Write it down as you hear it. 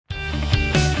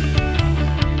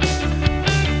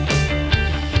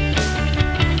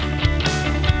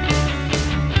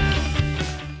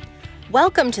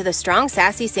Welcome to the Strong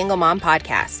Sassy Single Mom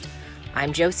Podcast.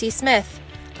 I'm Josie Smith.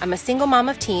 I'm a single mom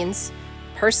of teens,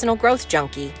 personal growth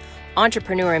junkie,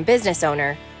 entrepreneur and business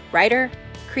owner, writer,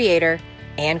 creator,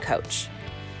 and coach.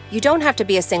 You don't have to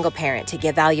be a single parent to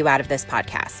get value out of this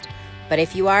podcast, but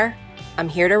if you are, I'm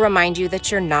here to remind you that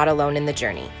you're not alone in the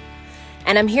journey.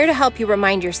 And I'm here to help you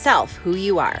remind yourself who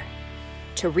you are,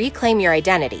 to reclaim your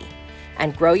identity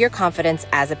and grow your confidence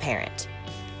as a parent,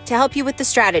 to help you with the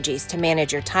strategies to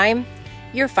manage your time,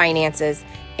 your finances,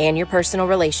 and your personal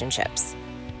relationships,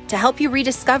 to help you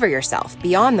rediscover yourself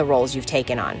beyond the roles you've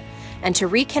taken on, and to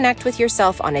reconnect with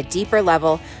yourself on a deeper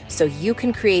level so you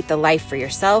can create the life for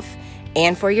yourself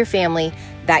and for your family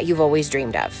that you've always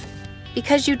dreamed of,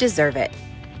 because you deserve it.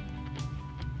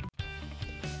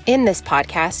 In this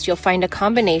podcast, you'll find a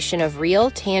combination of real,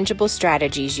 tangible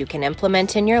strategies you can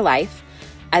implement in your life,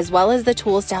 as well as the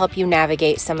tools to help you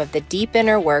navigate some of the deep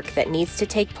inner work that needs to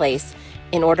take place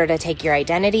in order to take your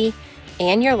identity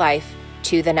and your life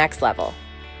to the next level.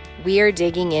 We are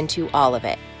digging into all of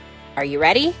it. Are you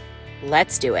ready?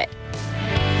 Let's do it.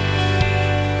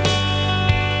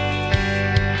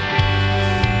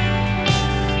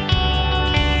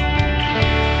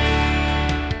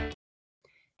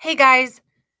 Hey guys,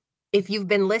 if you've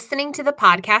been listening to the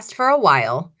podcast for a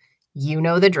while, you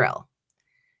know the drill.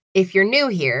 If you're new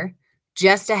here,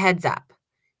 just a heads up.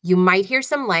 You might hear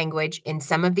some language in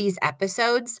some of these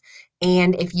episodes,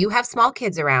 and if you have small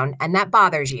kids around and that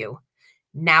bothers you,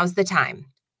 now's the time.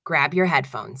 Grab your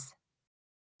headphones.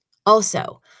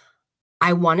 Also,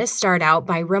 I want to start out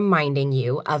by reminding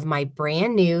you of my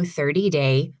brand new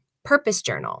 30-day purpose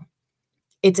journal.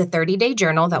 It's a 30-day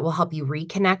journal that will help you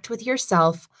reconnect with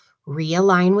yourself,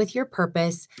 realign with your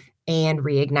purpose, and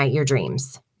reignite your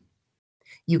dreams.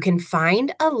 You can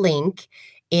find a link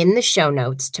in the show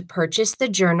notes to purchase the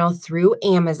journal through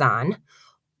Amazon,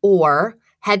 or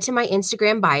head to my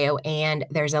Instagram bio and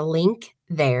there's a link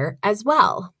there as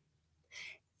well.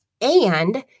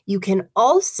 And you can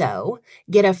also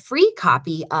get a free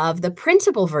copy of the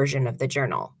printable version of the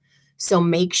journal. So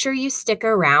make sure you stick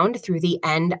around through the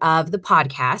end of the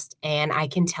podcast and I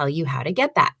can tell you how to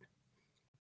get that.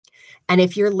 And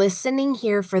if you're listening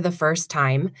here for the first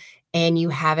time and you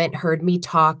haven't heard me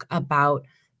talk about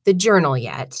the journal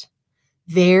yet,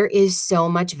 there is so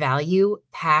much value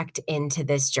packed into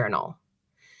this journal.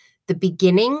 The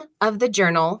beginning of the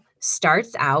journal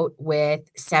starts out with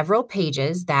several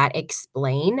pages that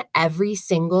explain every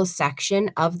single section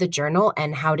of the journal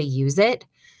and how to use it.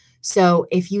 So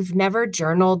if you've never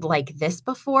journaled like this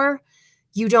before,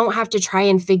 you don't have to try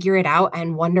and figure it out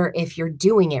and wonder if you're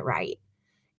doing it right.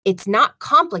 It's not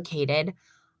complicated.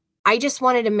 I just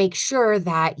wanted to make sure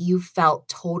that you felt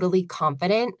totally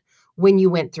confident when you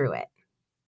went through it.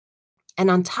 And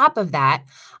on top of that,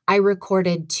 I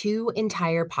recorded 2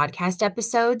 entire podcast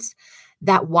episodes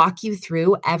that walk you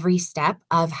through every step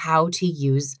of how to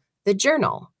use the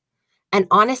journal. And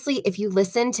honestly, if you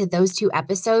listen to those 2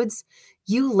 episodes,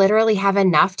 you literally have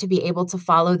enough to be able to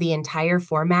follow the entire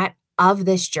format of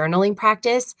this journaling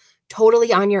practice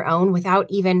totally on your own without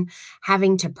even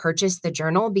having to purchase the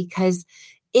journal, because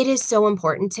it is so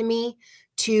important to me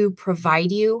to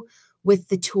provide you with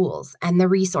the tools and the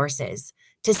resources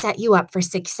to set you up for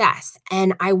success.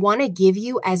 And I want to give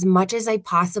you as much as I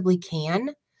possibly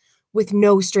can with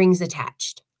no strings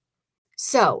attached.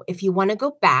 So if you want to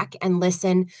go back and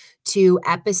listen to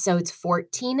episodes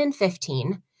 14 and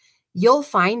 15, you'll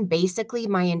find basically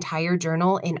my entire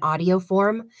journal in audio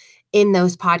form in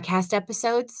those podcast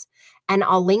episodes. And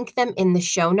I'll link them in the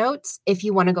show notes if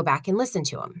you want to go back and listen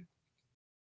to them.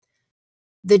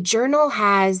 The journal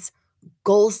has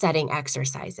goal setting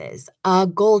exercises, a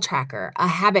goal tracker, a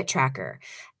habit tracker,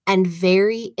 and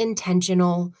very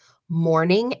intentional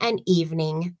morning and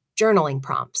evening journaling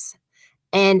prompts.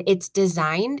 And it's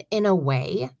designed in a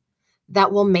way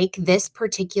that will make this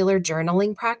particular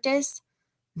journaling practice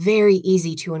very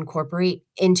easy to incorporate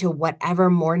into whatever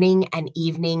morning and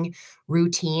evening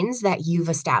routines that you've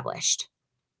established.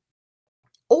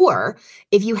 Or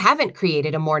if you haven't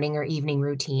created a morning or evening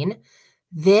routine,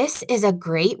 this is a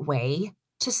great way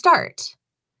to start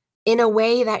in a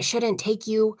way that shouldn't take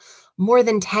you more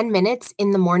than 10 minutes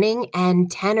in the morning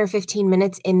and 10 or 15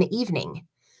 minutes in the evening.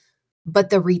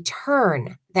 But the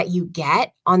return that you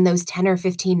get on those 10 or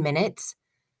 15 minutes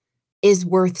is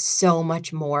worth so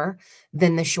much more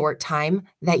than the short time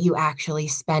that you actually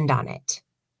spend on it.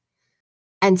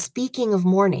 And speaking of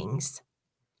mornings,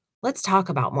 let's talk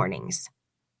about mornings.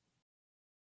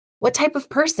 What type of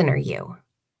person are you?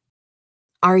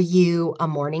 Are you a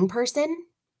morning person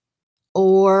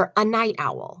or a night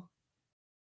owl?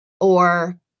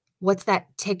 Or What's that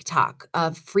TikTok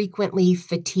of frequently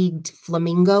fatigued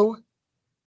flamingo?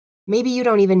 Maybe you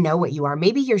don't even know what you are.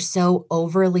 Maybe you're so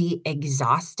overly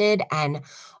exhausted and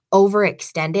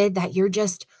overextended that you're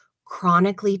just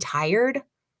chronically tired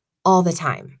all the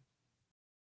time.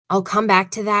 I'll come back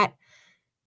to that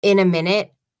in a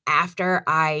minute after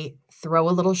I throw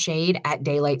a little shade at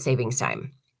daylight savings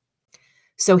time.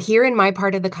 So, here in my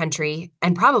part of the country,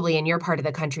 and probably in your part of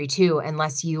the country too,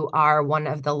 unless you are one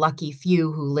of the lucky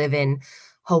few who live in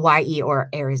Hawaii or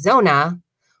Arizona,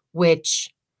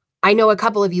 which I know a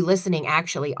couple of you listening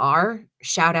actually are.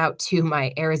 Shout out to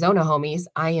my Arizona homies.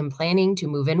 I am planning to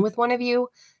move in with one of you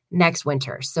next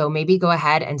winter. So, maybe go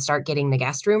ahead and start getting the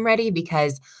guest room ready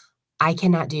because I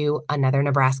cannot do another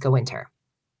Nebraska winter.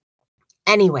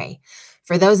 Anyway,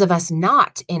 for those of us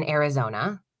not in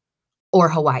Arizona or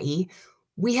Hawaii,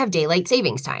 we have daylight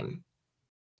savings time.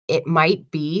 It might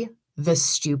be the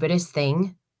stupidest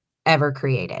thing ever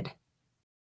created.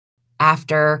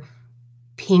 After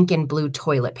pink and blue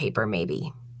toilet paper,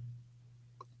 maybe.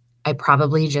 I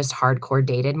probably just hardcore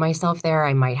dated myself there.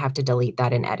 I might have to delete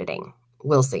that in editing.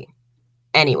 We'll see.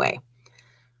 Anyway,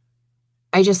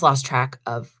 I just lost track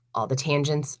of all the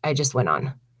tangents I just went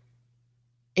on.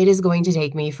 It is going to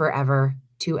take me forever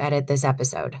to edit this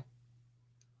episode.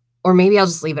 Or maybe I'll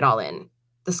just leave it all in.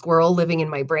 The squirrel living in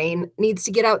my brain needs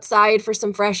to get outside for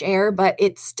some fresh air, but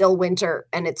it's still winter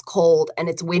and it's cold and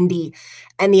it's windy.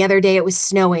 And the other day it was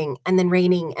snowing and then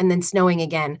raining and then snowing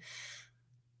again.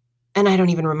 And I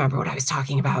don't even remember what I was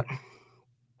talking about.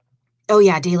 Oh,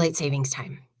 yeah, daylight savings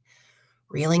time.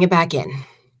 Reeling it back in.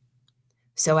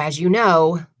 So, as you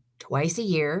know, twice a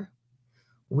year,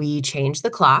 we change the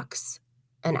clocks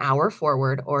an hour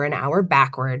forward or an hour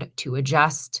backward to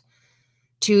adjust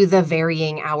to the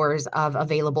varying hours of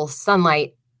available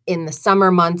sunlight in the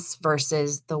summer months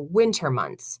versus the winter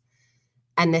months.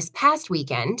 And this past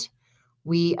weekend,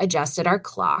 we adjusted our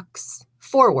clocks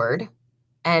forward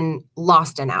and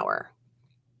lost an hour.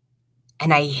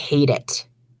 And I hate it.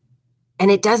 And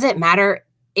it doesn't matter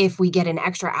if we get an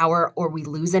extra hour or we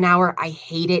lose an hour, I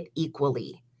hate it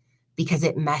equally because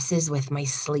it messes with my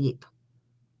sleep.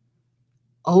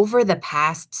 Over the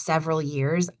past several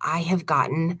years, I have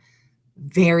gotten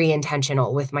very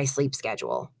intentional with my sleep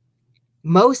schedule.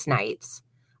 Most nights,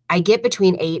 I get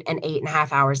between 8 and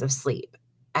 8.5 hours of sleep.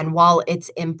 And while it's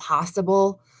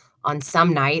impossible on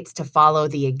some nights to follow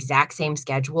the exact same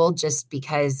schedule just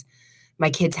because my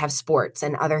kids have sports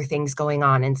and other things going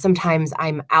on, and sometimes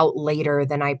I'm out later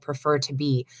than I prefer to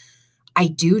be, I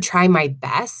do try my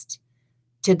best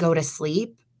to go to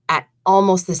sleep at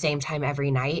almost the same time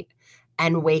every night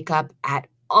and wake up at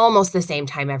almost the same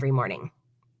time every morning.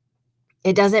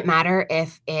 It doesn't matter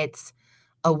if it's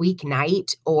a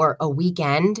weeknight or a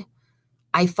weekend.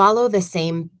 I follow the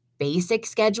same basic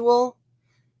schedule.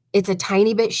 It's a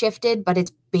tiny bit shifted, but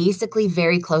it's basically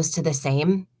very close to the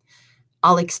same.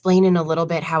 I'll explain in a little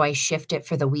bit how I shift it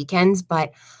for the weekends,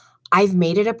 but I've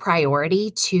made it a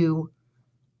priority to,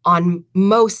 on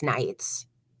most nights,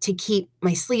 to keep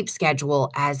my sleep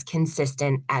schedule as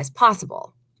consistent as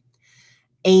possible.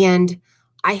 And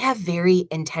I have very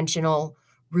intentional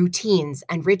routines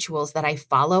and rituals that I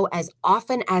follow as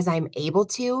often as I'm able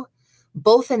to,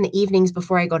 both in the evenings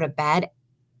before I go to bed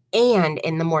and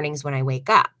in the mornings when I wake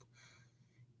up.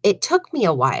 It took me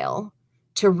a while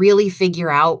to really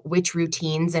figure out which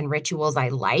routines and rituals I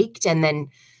liked and then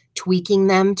tweaking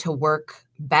them to work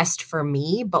best for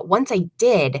me. But once I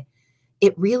did,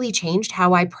 it really changed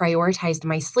how I prioritized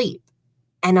my sleep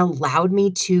and allowed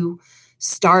me to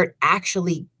start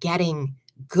actually getting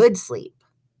good sleep.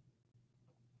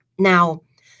 Now,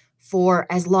 for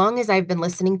as long as I've been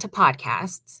listening to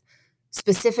podcasts,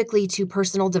 specifically to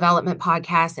personal development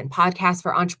podcasts and podcasts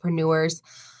for entrepreneurs,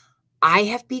 I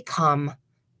have become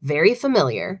very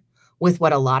familiar with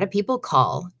what a lot of people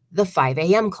call the 5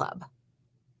 a.m. Club.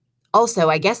 Also,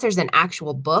 I guess there's an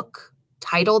actual book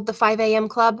titled The 5 a.m.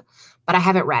 Club, but I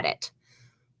haven't read it.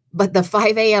 But the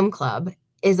 5 a.m. Club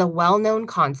is a well-known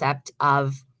concept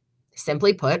of,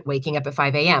 simply put, waking up at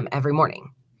 5 a.m. every morning.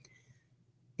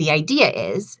 The idea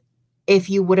is, if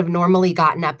you would have normally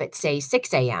gotten up at, say,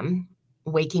 6 a.m.,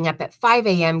 waking up at 5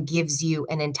 a.m. gives you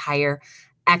an entire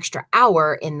extra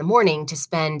hour in the morning to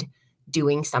spend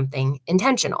doing something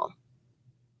intentional.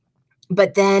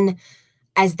 But then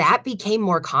as that became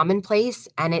more commonplace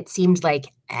and it seemed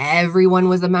like everyone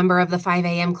was a member of the 5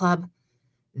 a.m. Club,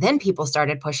 then people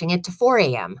started pushing it to 4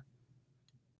 a.m.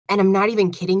 And I'm not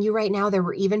even kidding you right now. There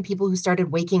were even people who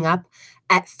started waking up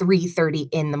at 3:30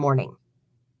 in the morning.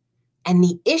 And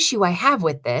the issue I have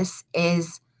with this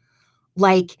is,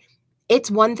 like,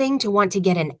 it's one thing to want to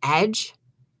get an edge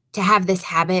to have this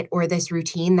habit or this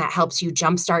routine that helps you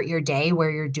jumpstart your day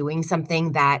where you're doing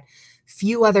something that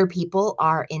few other people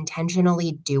are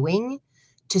intentionally doing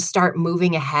to start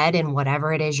moving ahead in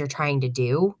whatever it is you're trying to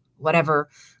do, whatever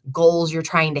goals you're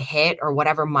trying to hit, or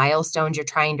whatever milestones you're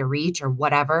trying to reach, or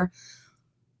whatever.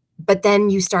 But then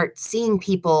you start seeing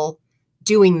people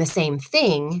doing the same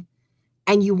thing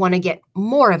and you want to get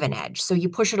more of an edge. So you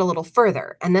push it a little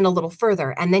further and then a little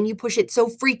further. And then you push it so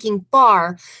freaking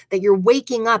far that you're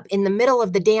waking up in the middle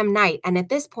of the damn night. And at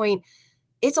this point,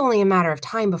 it's only a matter of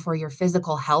time before your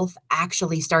physical health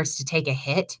actually starts to take a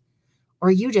hit,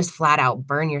 or you just flat out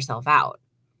burn yourself out.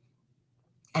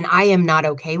 And I am not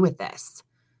okay with this.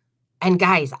 And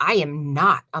guys, I am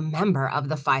not a member of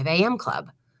the 5 a.m.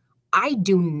 club. I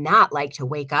do not like to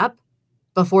wake up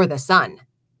before the sun.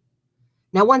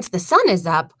 Now, once the sun is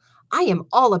up, I am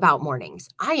all about mornings.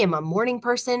 I am a morning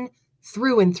person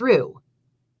through and through.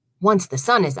 Once the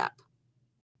sun is up,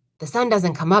 the sun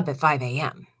doesn't come up at 5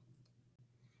 a.m.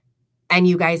 And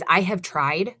you guys, I have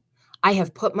tried. I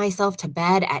have put myself to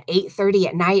bed at 8:30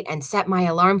 at night and set my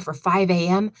alarm for 5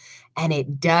 a.m., and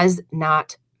it does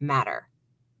not matter.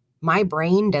 My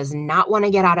brain does not want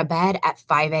to get out of bed at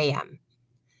 5 a.m.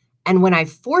 And when I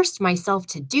forced myself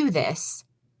to do this,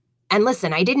 and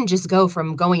listen, I didn't just go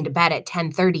from going to bed at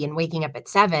 10:30 and waking up at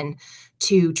 7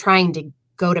 to trying to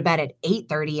go to bed at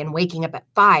 8:30 and waking up at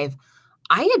 5.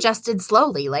 I adjusted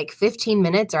slowly, like 15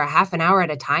 minutes or a half an hour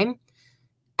at a time,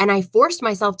 and I forced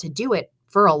myself to do it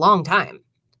for a long time.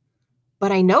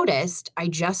 But I noticed I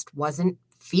just wasn't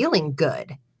feeling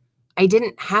good. I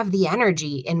didn't have the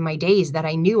energy in my days that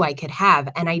I knew I could have,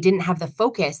 and I didn't have the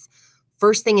focus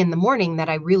first thing in the morning that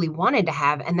I really wanted to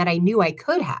have and that I knew I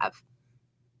could have.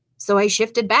 So I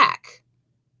shifted back.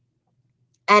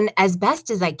 And as best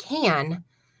as I can,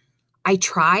 I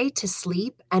try to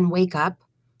sleep and wake up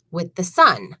with the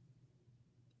sun.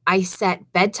 I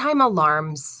set bedtime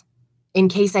alarms in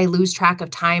case I lose track of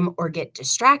time or get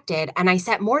distracted. And I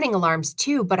set morning alarms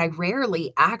too, but I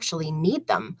rarely actually need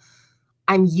them.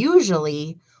 I'm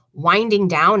usually winding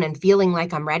down and feeling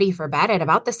like I'm ready for bed at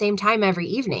about the same time every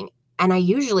evening. And I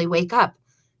usually wake up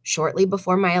shortly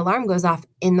before my alarm goes off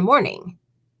in the morning.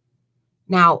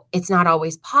 Now, it's not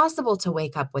always possible to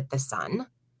wake up with the sun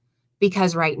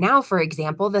because right now, for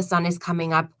example, the sun is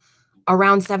coming up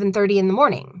around 7:30 in the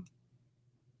morning.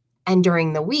 And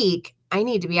during the week, I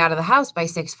need to be out of the house by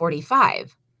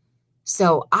 6:45.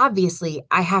 So obviously,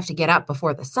 I have to get up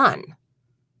before the sun.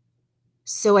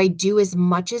 So I do as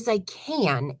much as I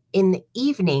can in the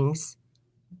evenings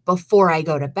before I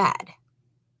go to bed.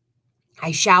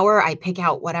 I shower, I pick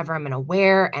out whatever I'm going to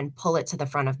wear and pull it to the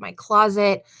front of my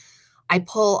closet. I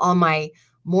pull all my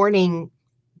morning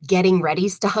getting ready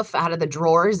stuff out of the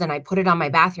drawers and I put it on my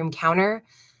bathroom counter.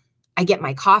 I get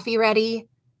my coffee ready.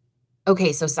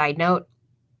 Okay, so side note,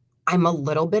 I'm a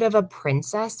little bit of a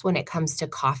princess when it comes to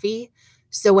coffee.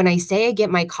 So when I say I get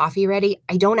my coffee ready,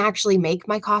 I don't actually make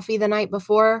my coffee the night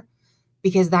before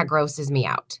because that grosses me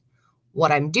out.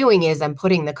 What I'm doing is I'm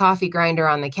putting the coffee grinder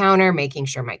on the counter, making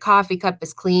sure my coffee cup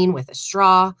is clean with a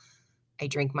straw. I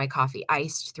drink my coffee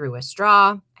iced through a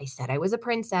straw. I said I was a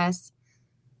princess.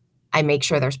 I make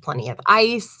sure there's plenty of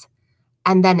ice.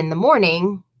 And then in the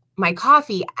morning, my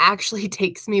coffee actually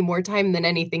takes me more time than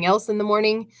anything else in the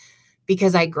morning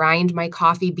because I grind my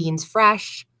coffee beans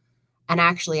fresh. And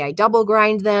actually, I double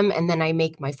grind them. And then I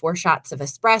make my 4 shots of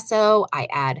espresso. I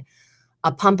add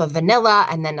a pump of vanilla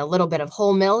and then a little bit of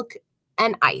whole milk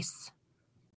and ice.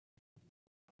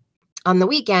 On the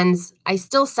weekends, I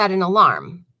still set an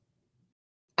alarm.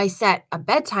 I set a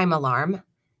bedtime alarm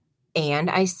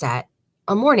and I set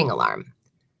a morning alarm.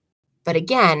 But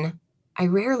again, I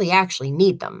rarely actually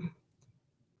need them.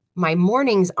 My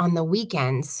mornings on the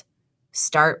weekends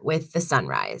start with the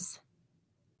sunrise.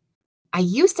 I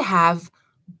used to have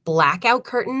blackout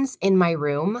curtains in my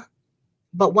room,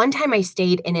 but one time I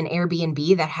stayed in an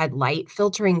Airbnb that had light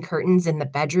filtering curtains in the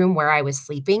bedroom where I was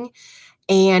sleeping,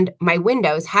 and my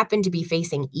windows happened to be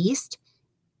facing east.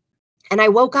 And I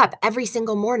woke up every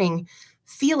single morning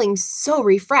feeling so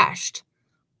refreshed.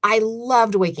 I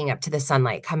loved waking up to the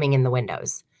sunlight coming in the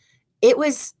windows. It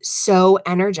was so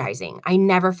energizing. I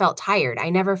never felt tired. I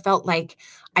never felt like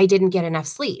I didn't get enough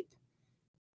sleep.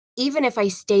 Even if I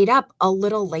stayed up a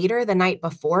little later the night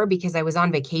before because I was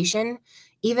on vacation,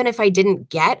 even if I didn't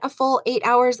get a full 8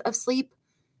 hours of sleep,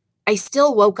 I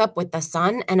still woke up with the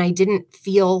sun and I didn't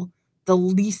feel the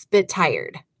least bit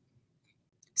tired.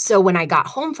 So when I got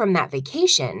home from that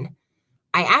vacation,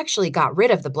 I actually got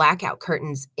rid of the blackout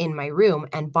curtains in my room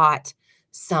and bought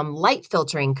some light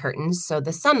filtering curtains so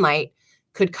the sunlight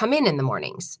could come in the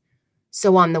mornings.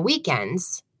 So on the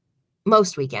weekends,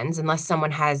 most weekends, unless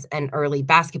someone has an early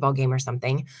basketball game or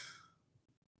something,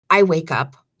 I wake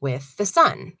up with the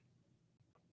sun.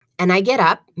 And I get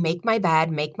up, make my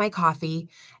bed, make my coffee,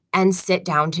 and sit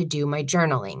down to do my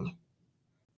journaling.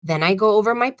 Then I go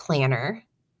over my planner,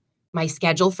 my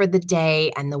schedule for the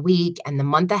day and the week and the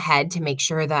month ahead to make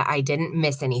sure that I didn't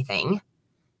miss anything.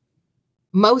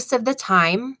 Most of the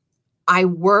time, I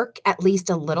work at least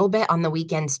a little bit on the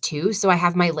weekends too, so I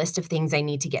have my list of things I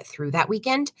need to get through that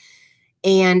weekend.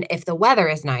 And if the weather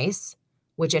is nice,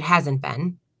 which it hasn't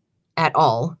been at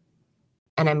all,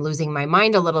 and I'm losing my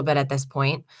mind a little bit at this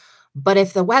point, but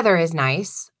if the weather is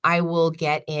nice, I will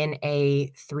get in a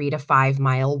 3 to 5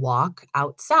 mile walk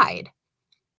outside.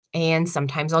 And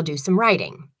sometimes I'll do some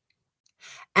writing.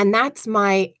 And that's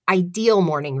my ideal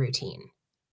morning routine.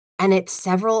 And it's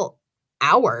several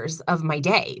hours of my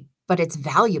day, but it's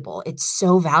valuable. It's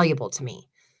so valuable to me.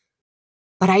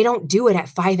 But I don't do it at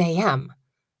 5 a.m.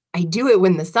 I do it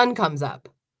when the sun comes up.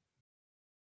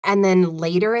 And then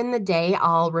later in the day,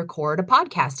 I'll record a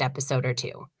podcast episode or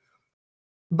two.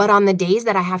 But on the days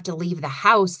that I have to leave the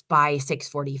house by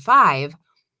 6:45,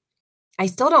 I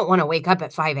still don't wanna wake up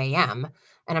at 5 a.m.,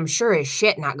 and I'm sure as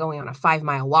shit not going on a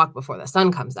 5-mile walk before the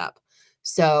sun comes up.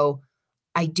 So,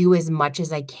 I do as much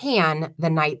as I can the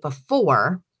night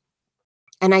before,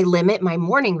 and I limit my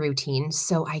morning routine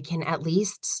so I can at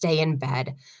least stay in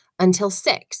bed until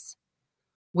 6,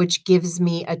 which gives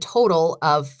me a total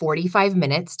of 45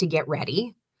 minutes to get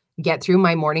ready, get through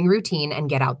my morning routine, and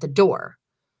get out the door.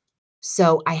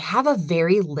 So I have a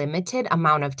very limited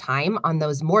amount of time on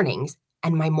those mornings,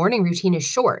 and my morning routine is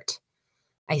short.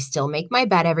 I still make my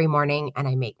bed every morning and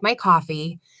I make my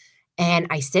coffee and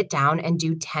I sit down and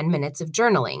do 10 minutes of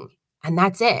journaling. And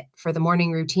that's it for the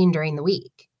morning routine during the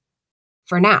week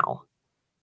for now.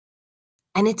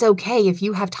 And it's okay if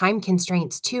you have time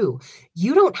constraints too.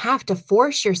 You don't have to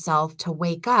force yourself to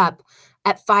wake up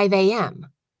at 5 a.m.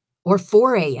 or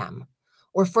 4 a.m.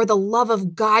 Or for the love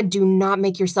of God, do not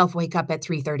make yourself wake up at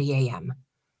 3:30 a.m.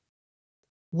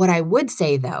 What I would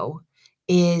say though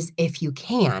is if you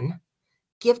can,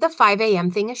 give the 5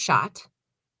 a.m. thing a shot.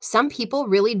 Some people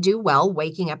really do well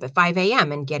waking up at 5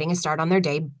 a.m. and getting a start on their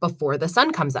day before the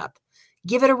sun comes up.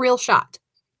 Give it a real shot.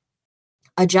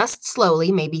 Adjust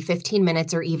slowly, maybe 15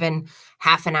 minutes or even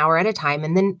half an hour at a time,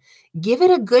 and then give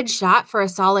it a good shot for a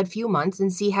solid few months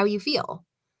and see how you feel.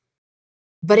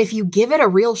 But if you give it a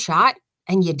real shot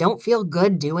and you don't feel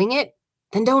good doing it,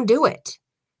 then don't do it.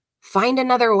 Find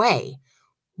another way.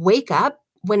 Wake up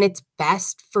when it's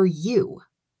best for you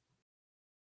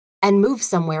and move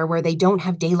somewhere where they don't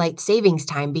have daylight savings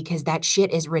time because that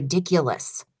shit is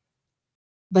ridiculous.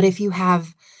 But if you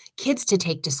have kids to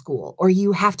take to school or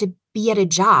you have to be at a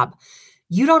job,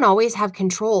 you don't always have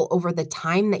control over the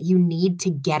time that you need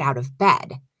to get out of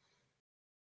bed.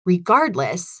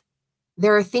 Regardless,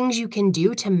 there are things you can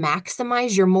do to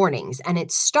maximize your mornings, and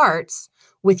it starts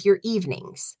with your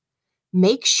evenings.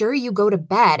 Make sure you go to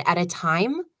bed at a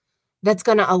time that's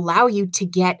going to allow you to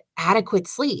get adequate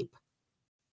sleep.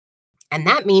 And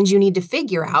that means you need to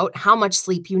figure out how much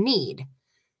sleep you need.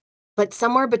 But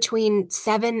somewhere between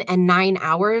 7 and 9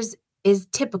 hours is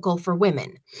typical for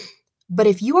women. But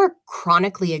if you are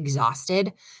chronically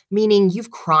exhausted, meaning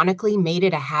you've chronically made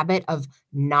it a habit of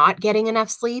not getting enough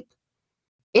sleep,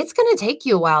 it's going to take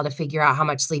you a while to figure out how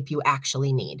much sleep you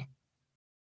actually need.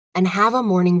 And have a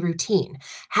morning routine.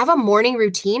 Have a morning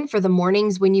routine for the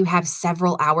mornings when you have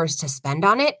several hours to spend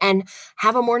on it, and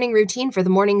have a morning routine for the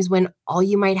mornings when all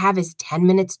you might have is 10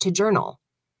 minutes to journal.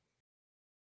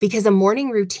 Because a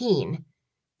morning routine,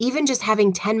 even just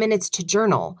having 10 minutes to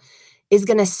journal, is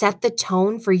going to set the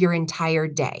tone for your entire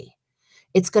day.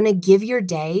 It's going to give your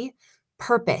day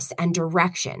purpose and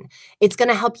direction. It's going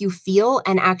to help you feel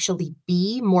and actually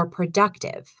be more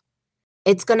productive.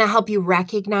 It's going to help you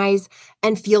recognize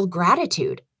and feel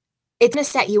gratitude. It's going to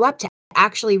set you up to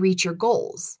actually reach your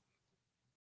goals.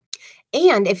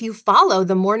 And if you follow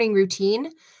the morning routine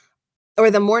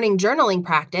or the morning journaling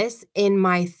practice in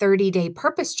my 30-day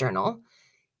purpose journal,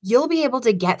 you'll be able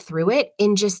to get through it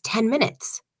in just 10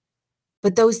 minutes.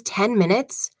 But those 10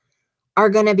 minutes are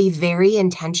going to be very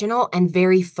intentional and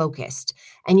very focused.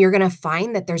 And you're going to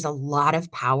find that there's a lot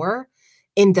of power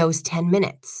in those 10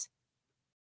 minutes.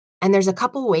 And there's a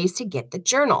couple ways to get the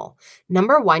journal.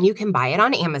 Number one, you can buy it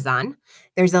on Amazon.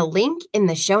 There's a link in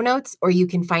the show notes, or you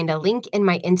can find a link in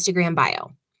my Instagram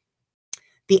bio.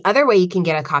 The other way you can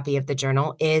get a copy of the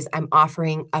journal is I'm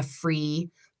offering a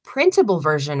free printable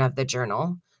version of the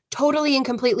journal, totally and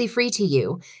completely free to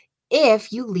you,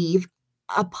 if you leave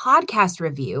a podcast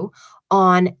review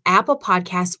on Apple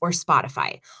Podcasts or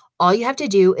Spotify. All you have to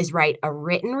do is write a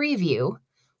written review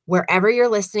Wherever you're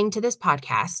listening to this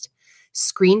podcast,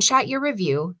 screenshot your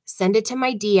review, send it to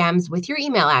my DMs with your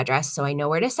email address so I know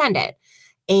where to send it,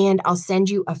 and I'll send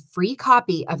you a free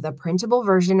copy of the printable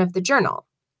version of the journal.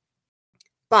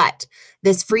 But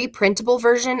this free printable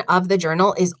version of the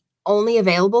journal is only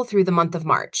available through the month of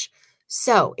March.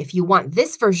 So if you want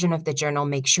this version of the journal,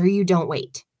 make sure you don't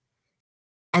wait.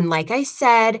 And like I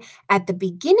said at the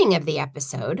beginning of the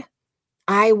episode,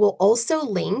 I will also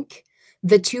link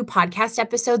the 2 podcast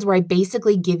episodes where I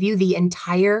basically give you the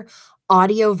entire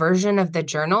audio version of the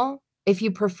journal if you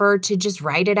prefer to just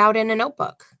write it out in a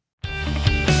notebook.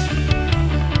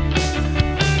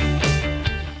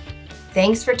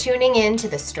 Thanks for tuning in to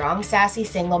the Strong Sassy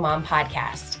Single Mom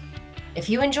podcast. If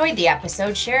you enjoyed the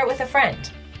episode, share it with a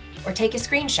friend or take a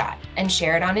screenshot and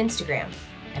share it on Instagram.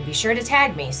 And be sure to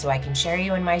tag me so I can share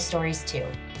you in my stories too.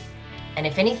 And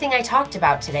if anything I talked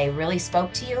about today really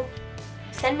spoke to you,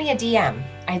 send me a DM.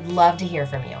 I'd love to hear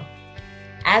from you.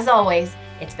 As always,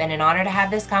 it's been an honor to have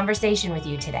this conversation with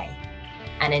you today.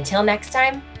 And until next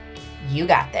time, you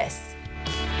got this.